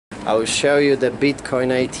I will show you the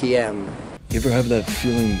Bitcoin ATM. You ever have that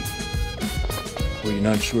feeling where you're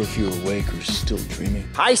not sure if you're awake or still dreaming?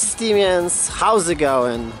 Hi Steamians, how's it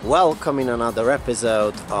going? Welcome in another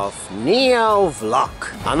episode of Neo Vlog.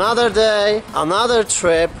 Another day, another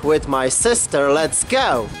trip with my sister, let's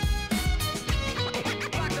go!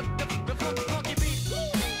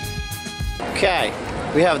 Okay,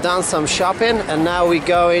 we have done some shopping and now we're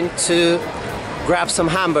going to grab some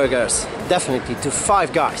hamburgers. Definitely to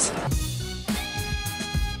Five Guys.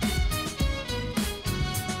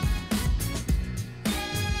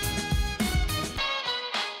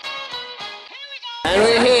 And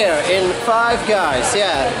we're here in Five Guys,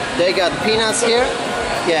 yeah. They got peanuts here,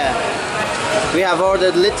 yeah. We have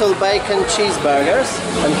ordered little bacon cheeseburgers,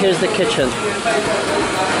 and here's the kitchen.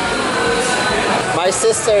 My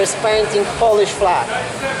sister is painting Polish flag.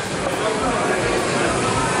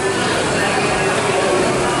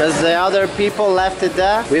 Because the other people left it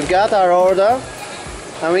there. We've got our order,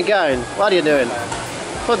 and we're going. What are you doing?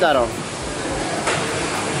 Put that on.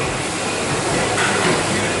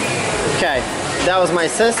 Okay. That was my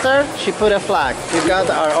sister, she put a flag. We've got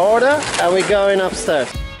our order and we're going upstairs.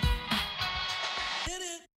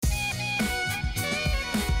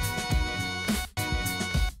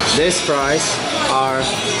 These fries are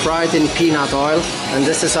fried in peanut oil and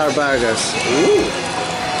this is our burgers. Ooh.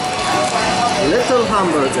 Little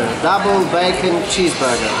hamburger, double bacon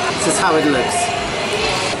cheeseburger. This is how it looks.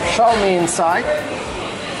 Show me inside.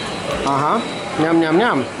 Yum, yum,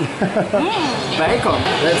 yum. Bacon.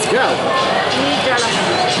 Let's go.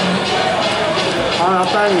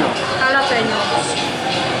 Jalapeno. Jalapeno.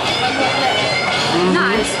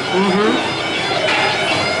 Nice.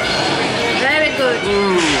 Very good.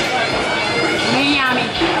 Yummy.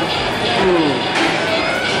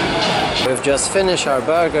 We've just finished our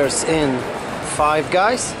burgers in Five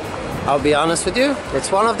Guys. I'll be honest with you,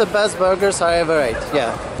 it's one of the best burgers I ever ate.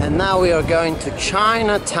 Yeah. And now we are going to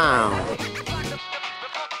Chinatown.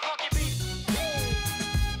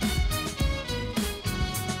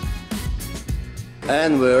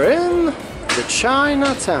 And we're in the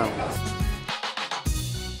Chinatown.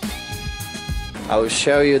 I will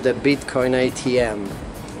show you the Bitcoin ATM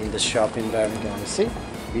in the shop in Birmingham. You see?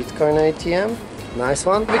 Bitcoin ATM. Nice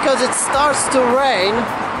one. Because it starts to rain,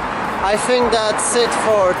 I think that's it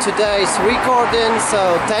for today's recording.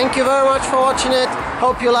 So thank you very much for watching it.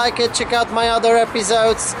 Hope you like it. Check out my other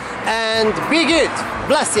episodes. And be good.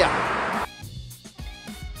 Bless ya.